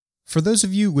For those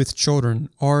of you with children,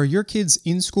 are your kids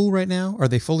in school right now? Are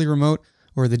they fully remote,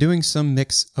 or are they doing some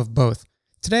mix of both?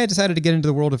 Today I decided to get into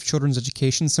the world of children's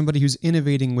education, somebody who's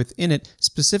innovating within it,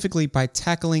 specifically by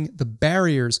tackling the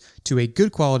barriers to a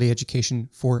good quality education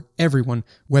for everyone,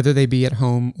 whether they be at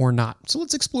home or not. So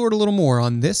let's explore it a little more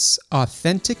on this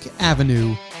Authentic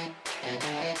Avenue.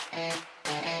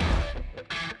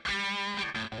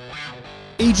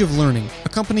 Age of Learning, a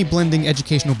company blending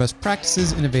educational best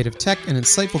practices, innovative tech, and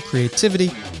insightful creativity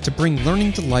to bring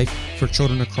learning to life for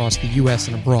children across the U.S.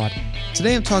 and abroad.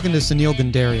 Today I'm talking to Sunil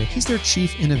Gunderia. He's their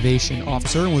Chief Innovation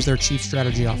Officer and was their Chief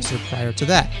Strategy Officer prior to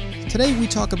that. Today we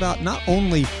talk about not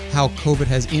only how COVID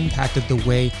has impacted the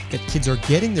way that kids are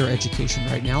getting their education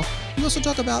right now, we also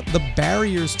talk about the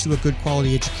barriers to a good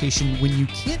quality education when you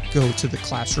can't go to the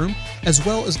classroom, as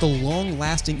well as the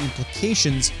long-lasting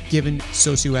implications given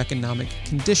socioeconomic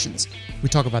conditions. We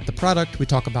talk about the product, we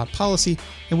talk about policy,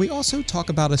 and we also talk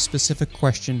about a specific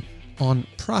question on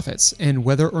profits and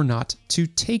whether or not to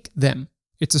take them.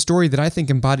 It's a story that I think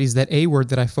embodies that A word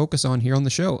that I focus on here on the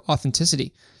show,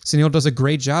 authenticity. Sunil does a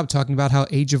great job talking about how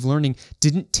Age of Learning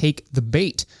didn't take the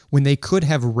bait when they could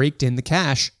have raked in the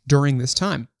cash during this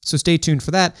time. So stay tuned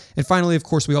for that. And finally, of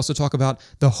course, we also talk about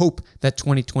the hope that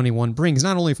 2021 brings,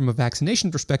 not only from a vaccination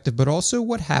perspective, but also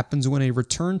what happens when a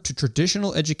return to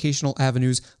traditional educational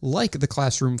avenues like the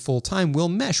classroom full-time will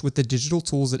mesh with the digital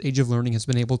tools that Age of Learning has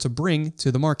been able to bring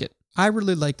to the market. I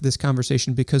really liked this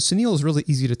conversation because Sunil is really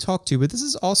easy to talk to, but this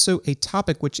is also a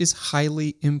topic which is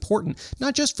highly important,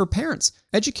 not just for parents.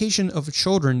 Education of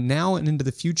children now and into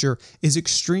the future is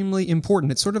extremely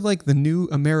important. It's sort of like the new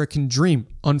American dream,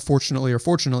 unfortunately or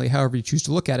fortunately, however you choose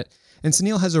to look at it. And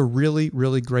Sunil has a really,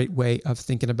 really great way of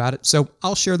thinking about it. So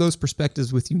I'll share those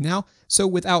perspectives with you now. So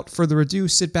without further ado,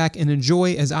 sit back and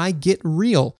enjoy as I get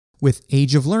real with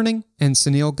Age of Learning and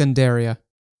Sunil Gunderia.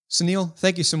 Sunil,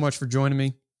 thank you so much for joining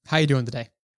me. How are you doing today?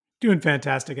 Doing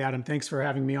fantastic, Adam. Thanks for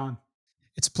having me on.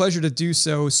 It's a pleasure to do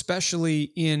so,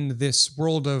 especially in this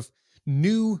world of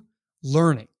new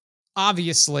learning.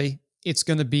 Obviously, it's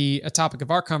going to be a topic of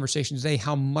our conversation today,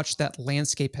 how much that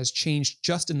landscape has changed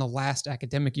just in the last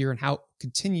academic year and how it will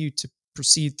continue to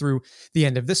proceed through the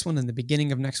end of this one and the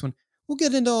beginning of next one. We'll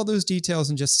get into all those details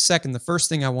in just a second. The first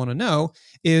thing I want to know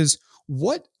is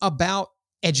what about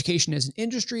education as an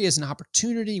industry, as an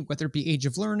opportunity, whether it be Age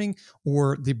of Learning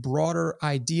or the broader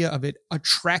idea of it,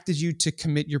 attracted you to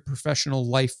commit your professional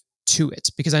life to it?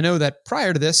 Because I know that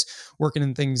prior to this, working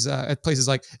in things at places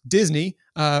like Disney,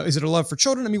 is it a love for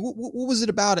children? I mean, what was it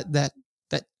about it that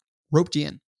roped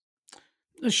you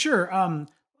in? Sure.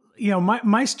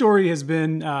 My story has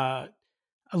been a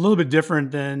little bit different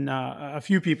than a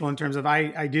few people in terms of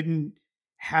I didn't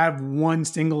have one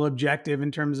single objective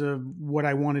in terms of what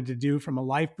I wanted to do from a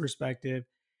life perspective.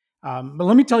 But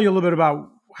let me tell you a little bit about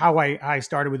how I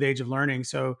started with Age of Learning.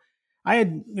 So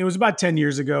it was about 10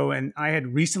 years ago, and I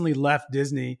had recently left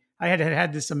Disney. I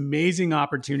had this amazing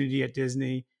opportunity at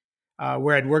Disney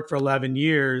where I'd worked for 11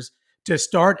 years to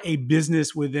start a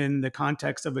business within the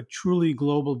context of a truly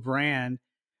global brand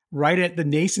right at the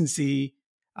nascency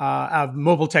of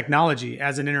mobile technology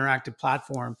as an interactive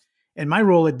platform. And my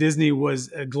role at Disney was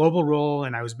a global role,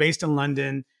 and I was based in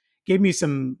London, gave me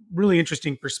some really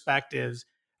interesting perspectives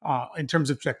in terms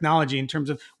of technology, in terms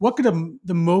of what could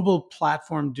the mobile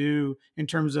platform do in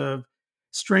terms of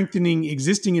strengthening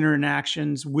existing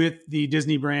interactions with the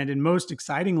Disney brand, and most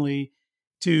excitingly,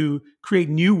 to create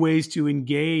new ways to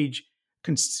engage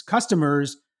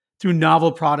customers through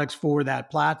novel products for that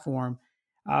platform.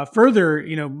 Further,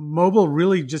 mobile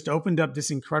really just opened up this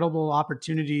incredible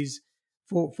opportunities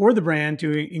for the brand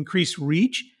to increase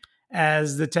reach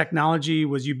as the technology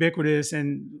was ubiquitous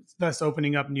and thus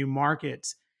opening up new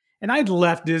markets. And I'd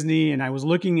left Disney and I was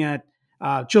looking at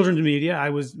children's media.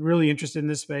 I was really interested in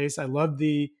this space. I loved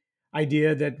the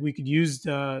idea that we could use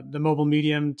the mobile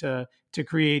medium to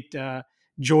create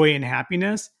joy and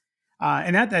happiness.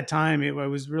 And at that time, I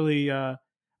was really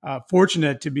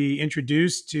fortunate to be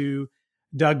introduced to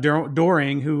Doug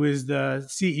Doring, who is the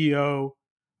CEO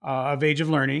of Age of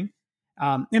Learning.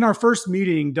 In our first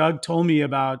meeting, Doug told me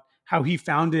about how he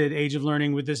founded Age of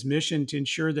Learning with this mission to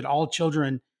ensure that all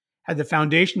children had the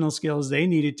foundational skills they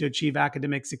needed to achieve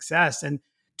academic success and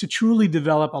to truly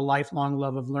develop a lifelong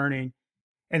love of learning,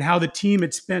 and how the team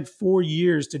had spent 4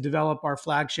 years to develop our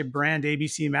flagship brand,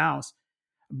 ABC Mouse,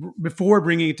 before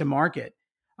bringing it to market.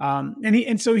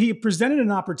 And so he presented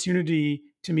an opportunity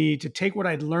to me to take what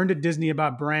I'd learned at Disney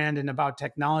about brand and about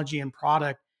technology and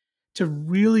product to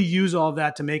really use all of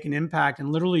that to make an impact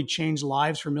and literally change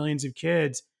lives for millions of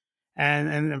kids.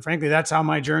 And frankly, that's how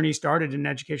my journey started in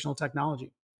educational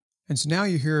technology. And so now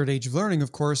you're here at Age of Learning,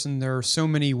 of course, and there are so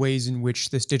many ways in which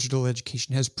this digital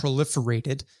education has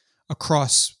proliferated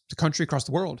across the country, across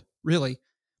the world, really.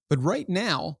 But right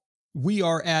now, we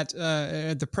are at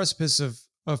the precipice of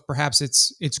perhaps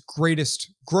its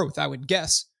greatest growth, I would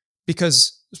guess,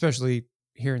 because especially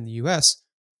here in the U.S.,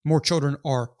 more children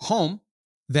are home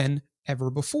than ever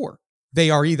before. They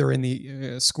are either in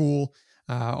the school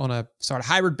on a sort of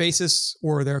hybrid basis,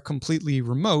 or they're completely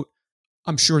remote.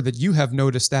 I'm sure that you have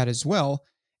noticed that as well.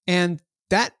 And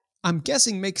that, I'm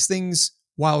guessing, makes things,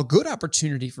 while a good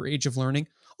opportunity for Age of Learning,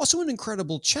 also an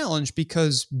incredible challenge,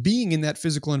 because being in that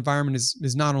physical environment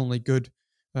is not only good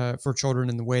for children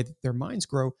in the way that their minds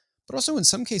grow, but also in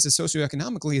some cases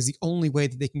socioeconomically is the only way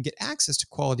that they can get access to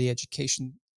quality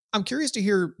education. I'm curious to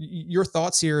hear your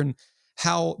thoughts here and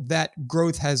how that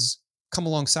growth has come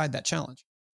alongside that challenge.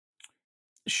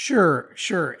 Sure,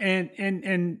 sure. And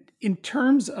in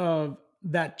terms of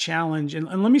that challenge, and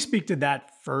let me speak to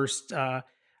that first,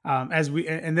 as we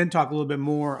and then talk a little bit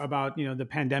more about the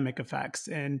pandemic effects.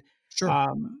 And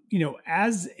Sure.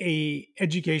 as a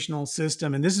educational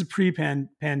system, and this is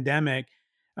pre-pandemic,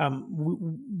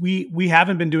 we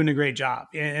haven't been doing a great job.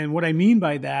 And what I mean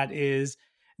by that is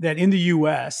that in the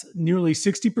U.S., nearly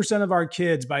 60% of our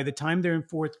kids, by the time they're in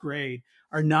fourth grade,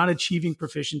 are not achieving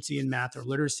proficiency in math or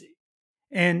literacy.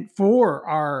 And for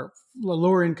our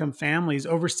lower income families,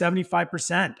 over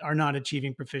 75% are not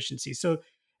achieving proficiency. So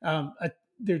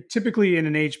they're typically in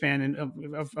an age span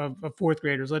of fourth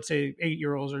graders, let's say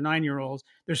 8-year-olds or 9-year-olds.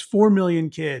 There's 4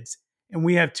 million kids, and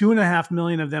we have 2.5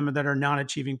 million of them that are not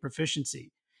achieving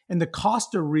proficiency. And the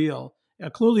costs are real,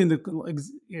 clearly in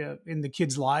the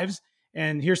kids' lives.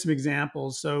 And here's some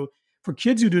examples. So for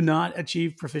kids who do not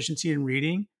achieve proficiency in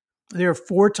reading, they are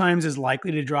 4 times as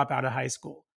likely to drop out of high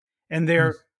school, and Mm.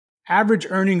 their average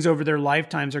earnings over their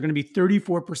lifetimes are going to be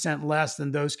 34% less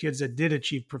than those kids that did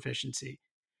achieve proficiency.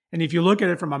 And if you look at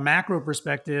it from a macro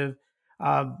perspective,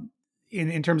 uh,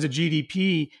 in terms of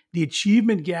GDP, the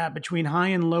achievement gap between high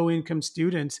and low income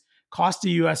students cost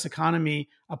the US economy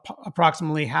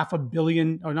approximately half a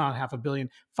billion, or not half a billion,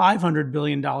 $500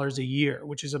 billion a year,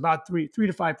 which is about 3 to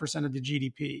 5% of the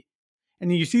GDP.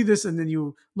 And you see this, and then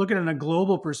you look at it in a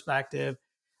global perspective.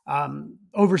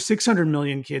 Over 600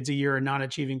 million kids a year are not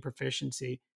achieving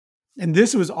proficiency. And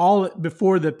this was all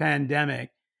before the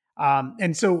pandemic.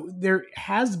 And so there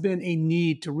has been a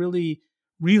need to really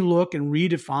relook and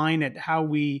redefine at how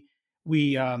we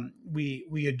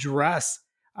address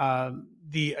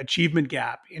the achievement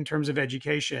gap in terms of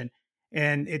education.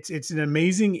 And it's an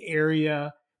amazing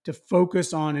area to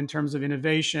focus on in terms of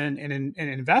innovation and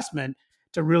investment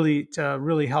to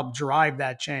really help drive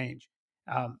that change.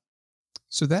 Um,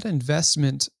 So that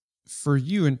investment for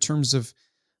you in terms of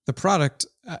the product,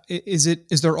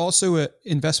 is there also an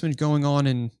investment going on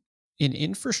in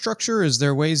infrastructure? Is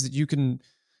there ways that you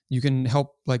can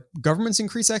help like governments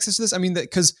increase access to this? I mean,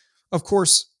 because of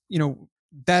course,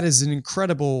 that is an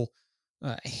incredible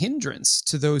hindrance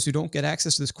to those who don't get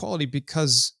access to this quality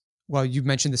because, well, you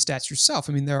mentioned the stats yourself.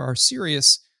 I mean, there are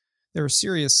serious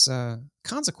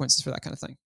consequences for that kind of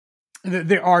thing.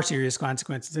 There are serious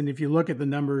consequences. And if you look at the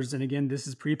numbers, and again, this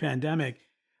is pre-pandemic,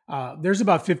 there's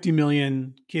about 50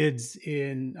 million kids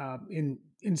in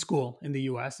school in the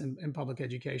U.S. in public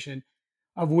education,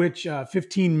 of which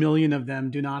 15 million of them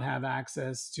do not have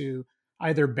access to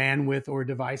either bandwidth or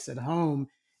device at home.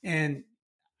 And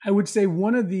I would say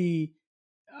one of the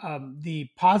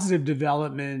positive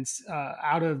developments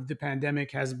out of the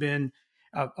pandemic has been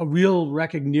a real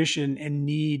recognition and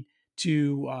need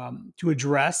to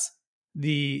address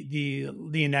the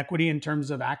inequity in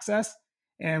terms of access.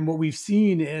 And what we've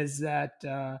seen is that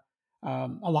a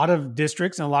lot of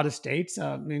districts and a lot of states,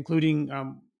 including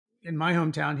in my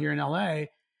hometown here in LA,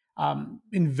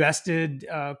 invested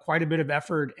quite a bit of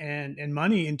effort and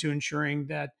money into ensuring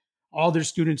that all their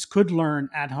students could learn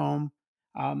at home,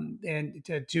 and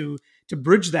to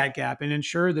bridge that gap and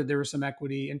ensure that there was some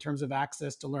equity in terms of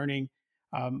access to learning,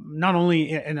 not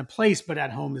only in a place but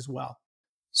at home as well.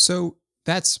 So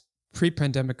that's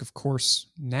pre-pandemic, of course.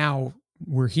 Now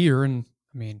we're here, and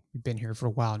I mean, we've been here for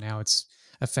a while now. It's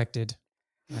affected,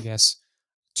 I guess,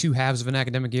 two halves of an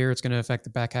academic year. It's going to affect the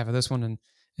back half of this one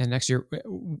and next year.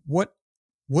 What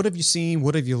have you seen?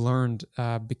 What have you learned?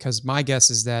 Because my guess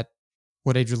is that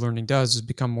what Age of Learning does is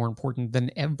become more important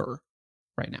than ever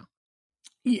right now.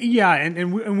 Yeah,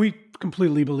 and we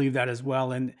completely believe that as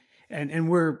well, and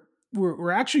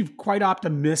we're actually quite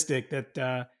optimistic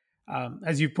that,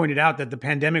 as you pointed out, that the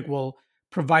pandemic will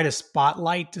provide a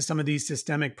spotlight to some of these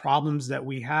systemic problems that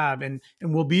we have, and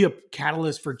will be a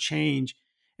catalyst for change.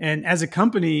 And as a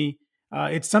company,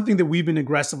 it's something that we've been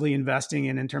aggressively investing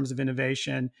in terms of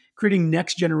innovation, creating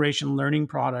next generation learning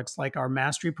products like our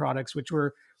mastery products, which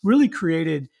were really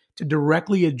created to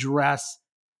directly address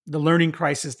the learning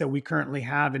crisis that we currently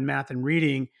have in math and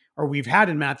reading, or we've had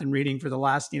in math and reading for the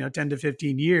last 10 to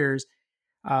 15 years,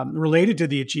 related to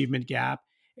the achievement gap.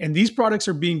 And these products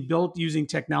are being built using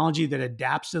technology that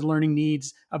adapts to the learning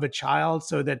needs of a child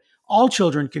so that all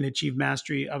children can achieve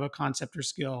mastery of a concept or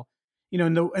skill.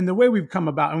 And the way we've come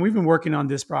about, and we've been working on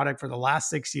this product for the last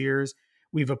 6 years.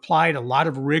 We've applied a lot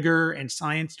of rigor and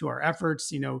science to our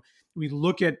efforts. We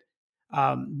look at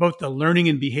both the learning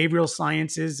and behavioral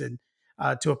sciences and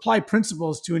to apply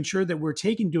principles to ensure that we're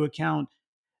taking into account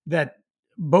that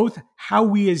both how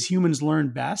we as humans learn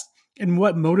best and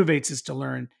what motivates us to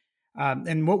learn,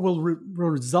 and what will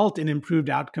result in improved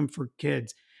outcome for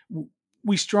kids.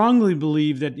 We strongly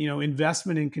believe that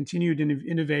investment in continued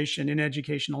innovation in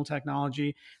educational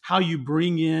technology, how you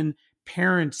bring in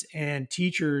parents and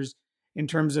teachers in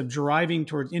terms of driving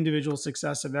towards individual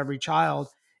success of every child,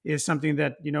 is something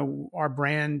that our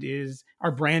brand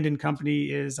and company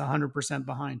is 100%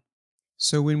 behind.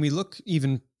 So when we look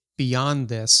even beyond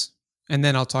this, and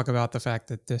then I'll talk about the fact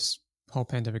that this whole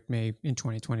pandemic may in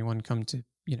 2021 come to,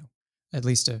 at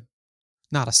least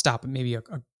not a stop, but maybe a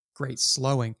great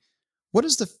slowing. What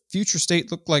does the future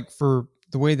state look like for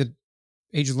the way that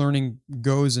age of learning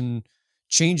goes and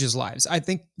changes lives? I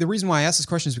think the reason why I ask this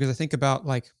question is because I think about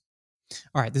like,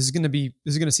 all right, this is going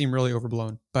to seem really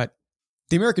overblown, but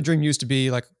the American dream used to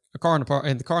be like a car in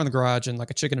the car in the garage and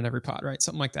like a chicken in every pot, right?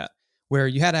 Something like that, where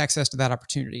you had access to that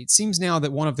opportunity. It seems now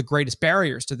that one of the greatest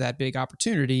barriers to that big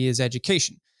opportunity is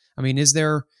education. I mean, is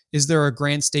there a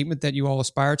grand statement that you all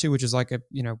aspire to, which is like a,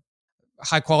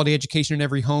 high quality education in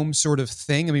every home sort of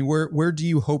thing? I mean, where do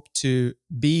you hope to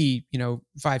be,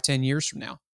 5-10 years from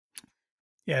now?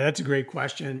 Yeah, that's a great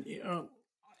question.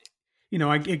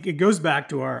 It goes back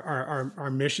to our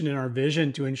mission and our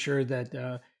vision to ensure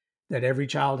that every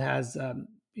child has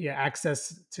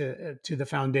access to the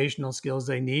foundational skills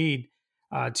they need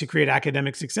to create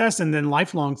academic success and then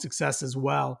lifelong success as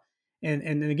well.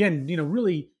 And again,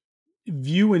 really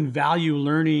view and value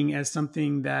learning as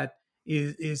something that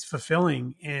is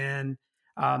fulfilling and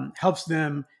helps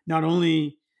them not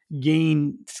only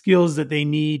gain skills that they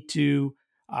need to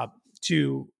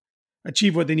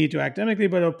achieve what they need to academically,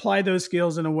 but apply those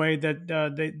skills in a way that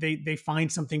they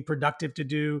find something productive to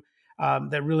do,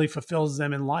 that really fulfills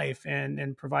them in life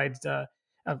and provides,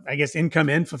 I guess, income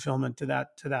and fulfillment to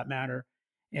that matter.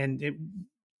 And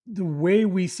the way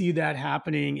we see that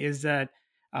happening is that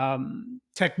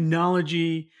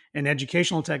technology and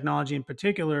educational technology in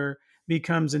particular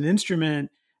becomes an instrument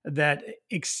that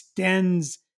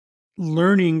extends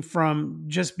learning from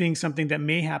just being something that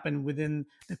may happen within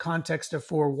the context of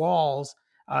four walls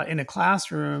in a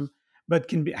classroom, but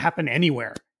happen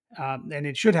anywhere. And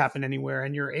it should happen anywhere.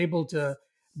 And you're able to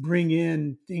bring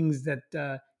in things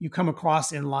that you come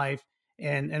across in life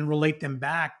and relate them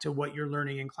back to what you're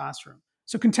learning in classroom.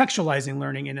 So contextualizing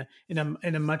learning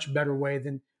in a much better way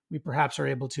than we perhaps are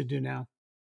able to do now.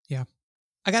 Yeah.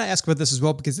 I got to ask about this as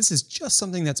well, because this is just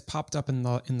something that's popped up in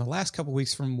the last couple of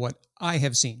weeks from what I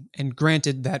have seen. And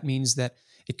granted, that means that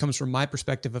it comes from my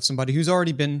perspective of somebody who's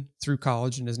already been through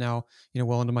college and is now,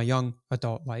 well into my young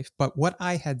adult life. But what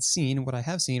I had seen and what I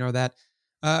have seen are that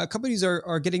companies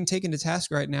are getting taken to task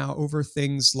right now over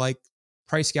things like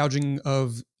price gouging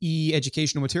of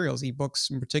educational materials,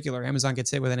 ebooks in particular. Amazon gets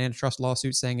hit with an antitrust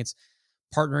lawsuit saying it's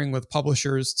partnering with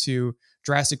publishers to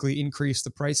drastically increase the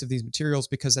price of these materials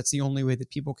because that's the only way that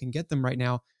people can get them right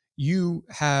now. You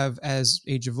have, as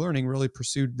Age of Learning, really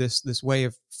pursued this way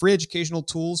of free educational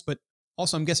tools, but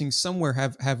also I'm guessing somewhere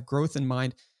have growth in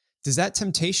mind. Does that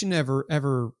temptation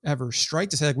ever strike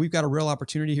to say, like, we've got a real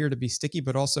opportunity here to be sticky,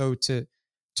 but also to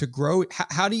grow?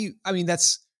 How do you? I mean,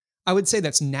 I would say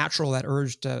that's natural, that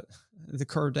urge to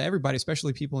occur to everybody,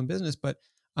 especially people in business, but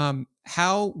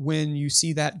how, when you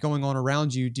see that going on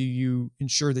around you, do you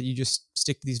ensure that you just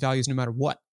stick to these values no matter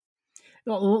what?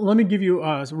 Well, let me give you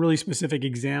a really specific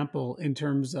example in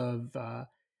terms of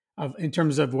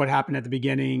what happened at the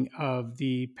beginning of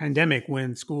the pandemic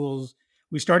when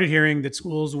we started hearing that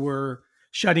schools were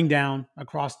shutting down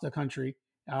across the country.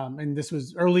 And this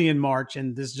was early in March,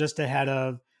 and this just ahead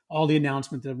of all the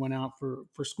announcements that went out for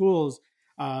schools.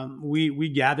 We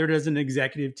gathered as an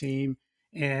executive team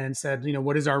and said,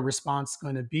 what is our response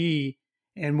going to be?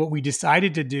 And what we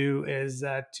decided to do is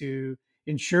that to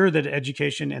ensure that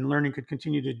education and learning could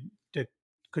continue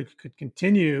could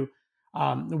continue,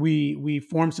 we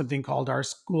formed something called our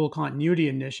School Continuity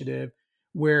Initiative,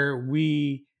 where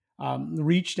we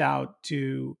reached out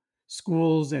to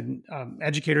schools and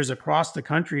educators across the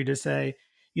country to say,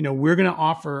 we're going to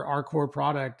offer our core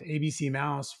product, ABC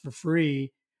Mouse, for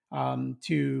free, and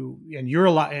you're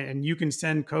a lot, and you can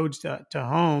send codes to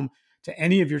home to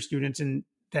any of your students, and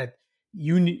that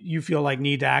you feel like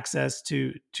need access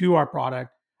to our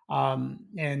product.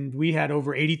 And we had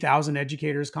over 80,000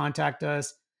 educators contact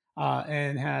us,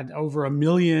 and had over a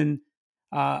million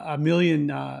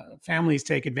families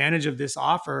take advantage of this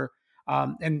offer.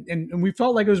 And we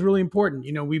felt like it was really important.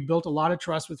 We built a lot of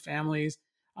trust with families.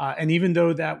 And even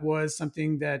though that was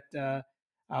something that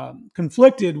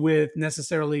conflicted with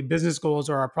necessarily business goals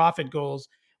or our profit goals,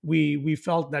 we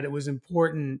felt that it was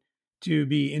important to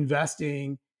be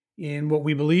investing in what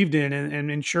we believed in,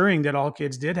 and ensuring that all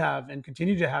kids did have and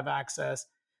continue to have access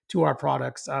to our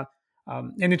products.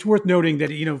 And it's worth noting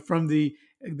that, from the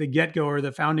get-go, or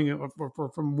the founding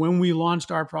from when we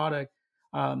launched our product,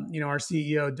 our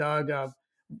CEO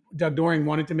Doug Doring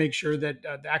wanted to make sure that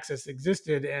access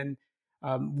existed, and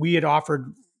we had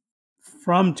offered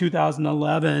from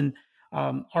 2011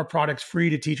 our products free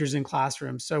to teachers in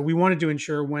classrooms. So we wanted to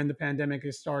ensure, when the pandemic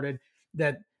has started,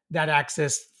 that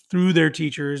access through their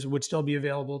teachers would still be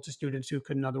available to students who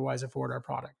couldn't otherwise afford our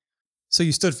product. So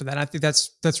you stood for that. I think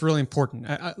that's really important.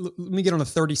 Let me get on a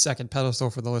 30-second pedestal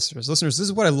for the listeners. Listeners, this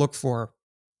is what I look for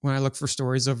when I look for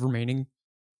stories of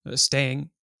staying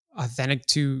authentic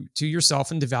to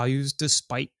yourself and to values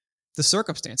despite the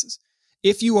circumstances.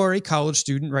 If you are a college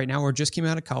student right now or just came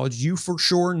out of college, you for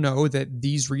sure know that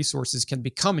these resources can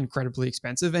become incredibly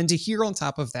expensive. And to hear on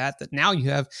top of that now you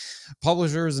have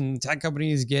publishers and tech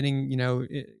companies getting,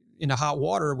 into hot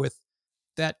water with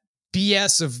that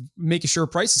BS of making sure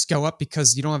prices go up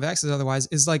because you don't have access otherwise,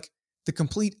 is like the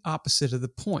complete opposite of the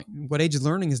point. What Age of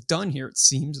Learning has done here, it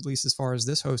seems, at least as far as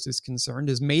this host is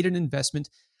concerned, is made an investment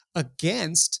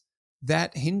against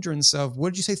that hindrance of,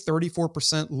 what did you say,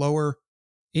 34% lower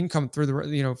income through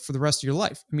for the rest of your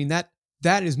life. I mean, that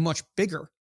is much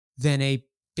bigger than a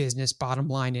business bottom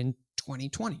line in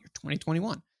 2020 or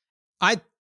 2021. I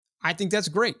think that's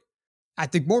great. I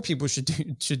think more people should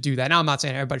do that. Now, I'm not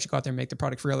saying everybody should go out there and make the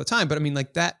product free all the time, but I mean,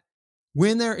 like that,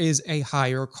 when there is a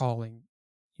higher calling,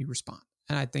 you respond.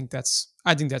 And I think that's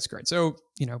great. So,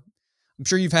 I'm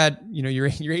sure you've had, your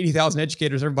 80,000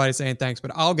 educators, everybody saying thanks,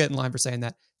 but I'll get in line for saying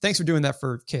that. Thanks for doing that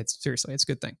for kids. Seriously, it's a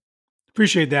good thing.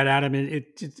 Appreciate that, Adam. And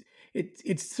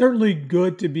it's certainly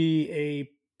good to be a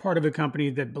part of a company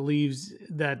that believes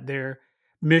that their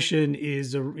mission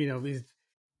is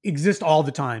exists all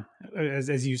the time.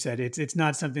 As you said, it's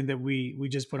not something that we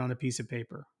just put on a piece of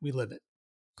paper. We live it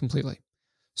completely.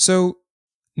 So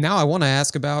now I want to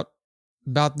ask about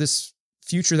this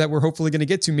future that we're hopefully going to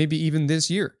get to, maybe even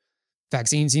this year.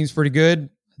 Vaccine seems pretty good.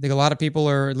 I think a lot of people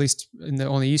are, at least on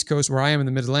the East Coast where I am in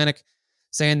the Mid-Atlantic,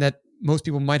 saying that most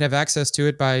people might have access to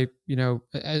it by,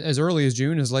 as early as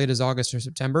June, as late as August or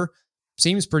September.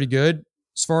 Seems pretty good.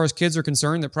 As far as kids are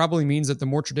concerned, that probably means that the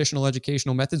more traditional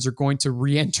educational methods are going to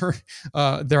re-enter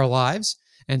their lives.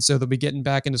 And so they'll be getting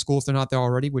back into school if they're not there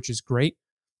already, which is great.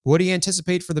 What do you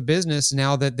anticipate for the business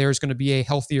now that there's going to be a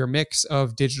healthier mix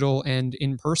of digital and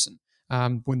in-person?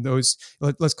 When those,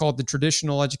 let's call it the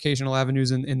traditional educational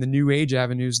avenues and the new age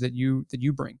avenues that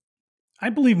you bring. I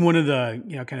believe one of the,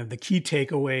 kind of the key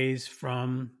takeaways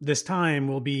from this time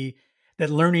will be that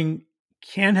learning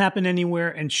can happen anywhere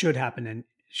and should happen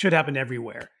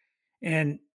everywhere.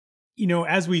 And,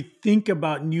 as we think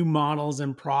about new models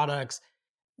and products,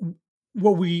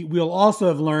 what we'll also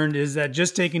have learned is that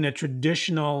just taking a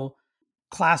traditional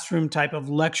classroom type of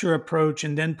lecture approach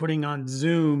and then putting on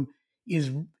Zoom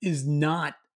is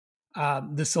not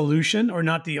the solution, or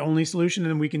not the only solution,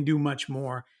 and we can do much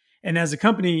more. And as a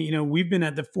company, we've been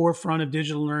at the forefront of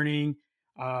digital learning.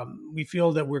 We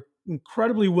feel that we're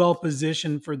incredibly well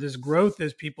positioned for this growth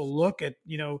as people look at,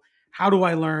 how do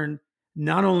I learn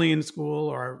not only in school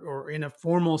or in a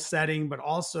formal setting, but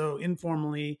also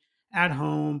informally at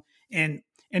home. And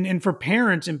for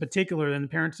parents in particular, and the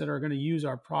parents that are going to use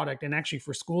our product, and actually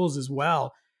for schools as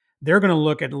well, they're going to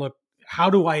look,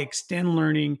 how do I extend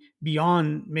learning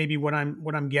beyond maybe what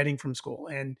I'm getting from school?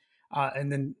 And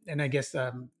I guess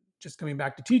just coming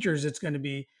back to teachers, it's going to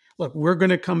be, look, we're going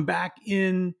to come back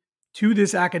in to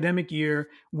this academic year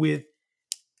with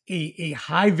a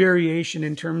high variation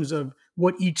in terms of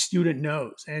what each student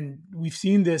knows. And we've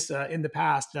seen this in the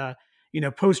past,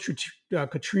 post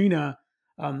Katrina,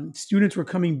 students were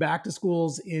coming back to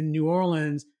schools in New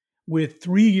Orleans with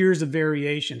 3 years of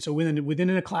variation. So within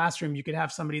a classroom, you could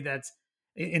have somebody that's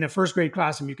in a first grade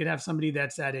classroom, you could have somebody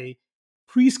that's at a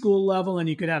preschool level, and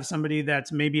you could have somebody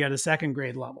that's maybe at a second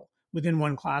grade level within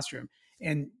one classroom.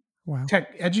 And wow.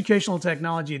 Educational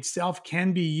technology itself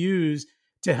can be used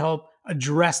to help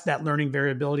address that learning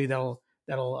variability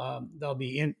that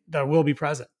will be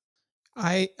present.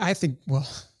 I think, well,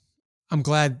 I'm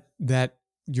glad that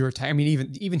I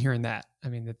mean, even hearing that, I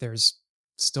mean, that there's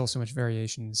still so much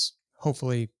variations.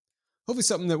 Hopefully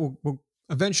something that will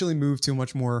eventually move to a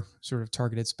much more sort of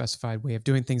targeted, specified way of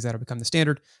doing things that'll become the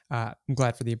standard. I'm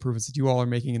glad for the improvements that you all are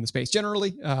making in the space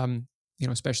generally,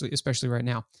 especially right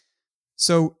now.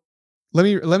 So let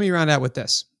me round out with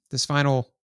this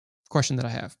final question that I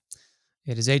have.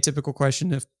 It is a typical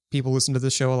question. If people listen to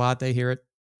this show a lot, they hear it.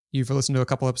 You've listened to a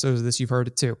couple episodes of this, you've heard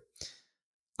it too.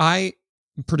 I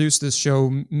produce this show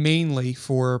mainly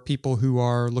for people who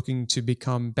are looking to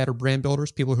become better brand builders,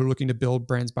 people who are looking to build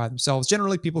brands by themselves,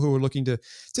 generally people who are looking to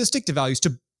stick to values,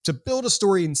 to build a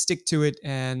story and stick to it.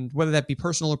 And whether that be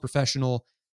personal or professional,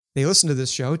 they listen to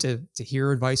this show to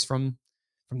hear advice from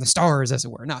the stars, as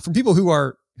it were, not from people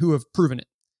who have proven it.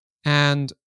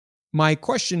 And my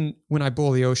question when I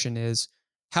boil the ocean is,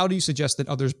 how do you suggest that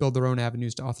others build their own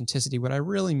avenues to authenticity? What I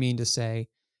really mean to say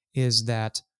is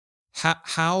that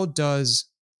how do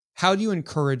you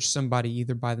encourage somebody,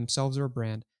 either by themselves or a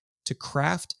brand, to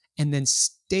craft and then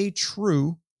stay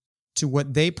true to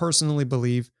what they personally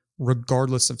believe,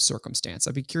 regardless of circumstance?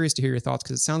 I'd be curious to hear your thoughts,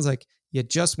 because it sounds like you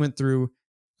just went through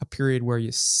a period where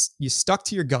you stuck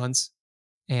to your guns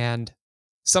and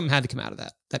something had to come out of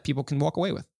that people can walk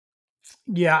away with.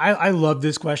 Yeah, I love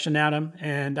this question, Adam,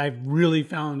 and I've really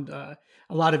found a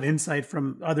lot of insight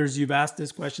from others you've asked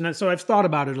this question. And so I've thought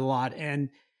about it a lot. And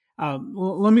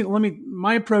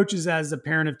my approach is as a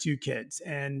parent of two kids,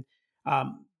 and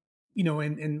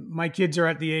and my kids are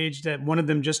at the age that one of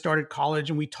them just started college,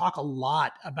 and we talk a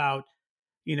lot about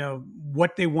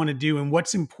what they want to do and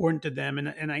what's important to them,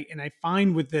 and I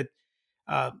find with that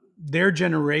their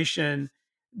generation,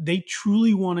 they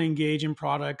truly want to engage in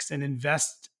products and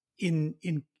invest in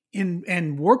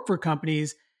and work for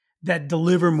companies that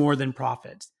deliver more than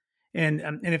profits. And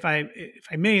if I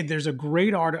may, there's a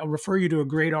great article. I'll refer you to a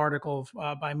great article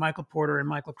by Michael Porter and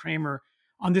Michael Kramer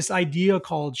on this idea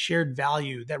called shared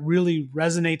value that really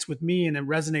resonates with me, and it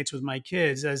resonates with my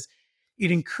kids, as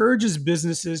it encourages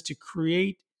businesses to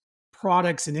create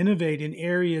products and innovate in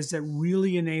areas that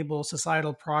really enable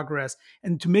societal progress,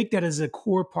 and to make that as a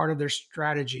core part of their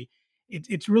strategy.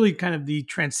 It's really kind of the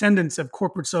transcendence of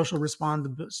corporate social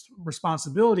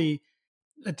responsibility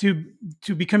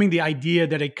to becoming the idea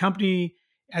that a company,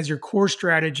 as your core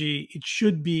strategy, it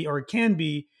should be, or it can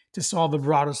be, to solve a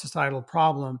broader societal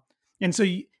problem. And so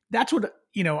that's what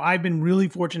I've been really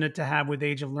fortunate to have with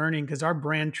Age of Learning, because our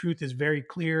brand truth is very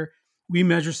clear. We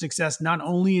measure success not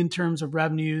only in terms of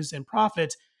revenues and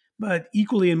profits, but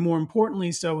equally and more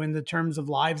importantly so in the terms of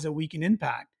lives that we can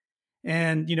impact.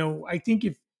 And I think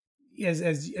if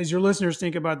as your listeners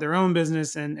think about their own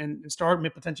business and start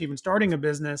potentially even starting a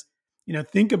business,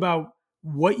 think about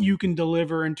what you can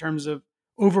deliver in terms of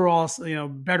overall,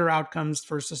 better outcomes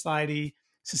for society,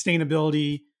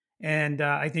 sustainability, and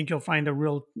I think you'll find a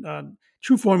real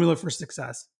true formula for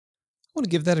success. I want to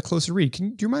give that a closer read.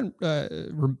 Do you mind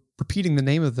repeating the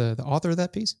name of the author of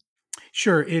that piece?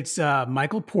 Sure, it's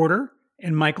Michael Porter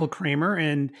and Michael Kramer,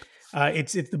 and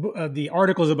it's the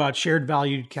article is about shared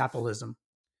value capitalism.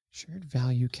 Shared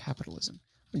value capitalism.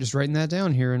 I'm just writing that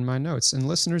down here in my notes. And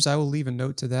listeners, I will leave a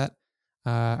note to that.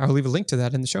 I'll leave a link to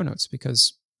that in the show notes,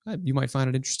 because you might find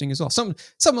it interesting as well. Something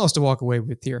else to walk away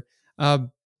with here.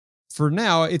 For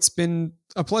now, it's been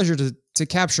a pleasure to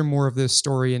capture more of this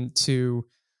story and to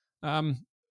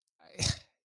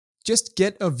just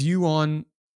get a view on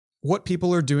what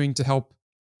people are doing to help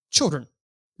children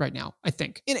right now, I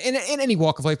think, in any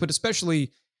walk of life, but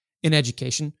especially in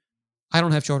education. I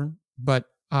don't have children, but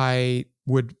I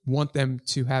would want them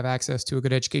to have access to a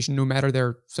good education, no matter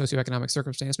their socioeconomic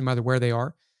circumstance, no matter where they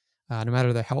are, no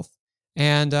matter their health.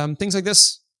 And things like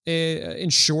this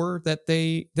ensure that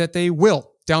they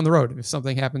will down the road if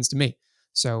something happens to me.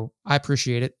 So I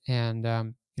appreciate it. And,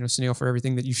 Sunil, for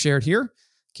everything that you shared here,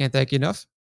 can't thank you enough.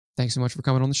 Thanks so much for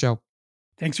coming on the show.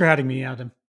 Thanks for having me,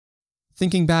 Adam.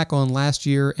 Thinking back on last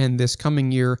year and this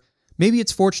coming year, maybe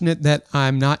it's fortunate that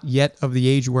I'm not yet of the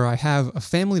age where I have a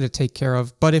family to take care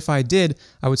of, but if I did,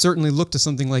 I would certainly look to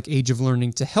something like Age of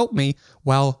Learning to help me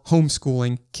while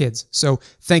homeschooling kids. So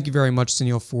thank you very much,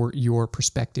 Sunil, for your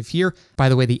perspective here. By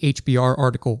the way, the HBR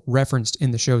article referenced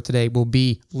in the show today will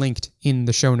be linked in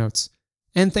the show notes.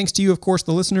 And thanks to you, of course,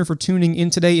 the listener, for tuning in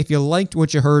today. If you liked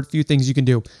what you heard, a few things you can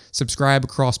do. Subscribe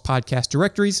across podcast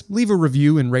directories. Leave a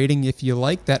review and rating if you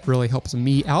like. That really helps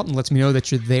me out and lets me know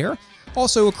that you're there.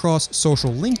 Also across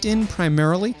social, LinkedIn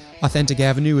primarily. Authentic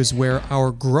Avenue is where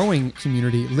our growing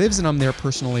community lives, and I'm there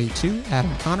personally too,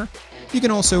 Adam Connor. You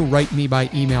can also write me by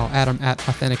email,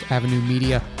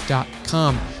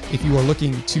 adam@AuthenticAvenueMedia.com. If you are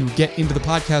looking to get into the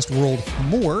podcast world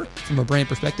more from a brand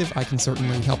perspective, I can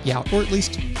certainly help you out, or at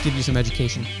least give you some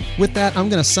education. With that, I'm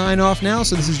going to sign off now.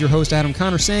 So this is your host, Adam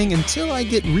Connor, saying until I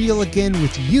get real again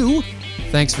with you,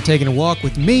 thanks for taking a walk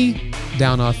with me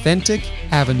down Authentic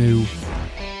Avenue.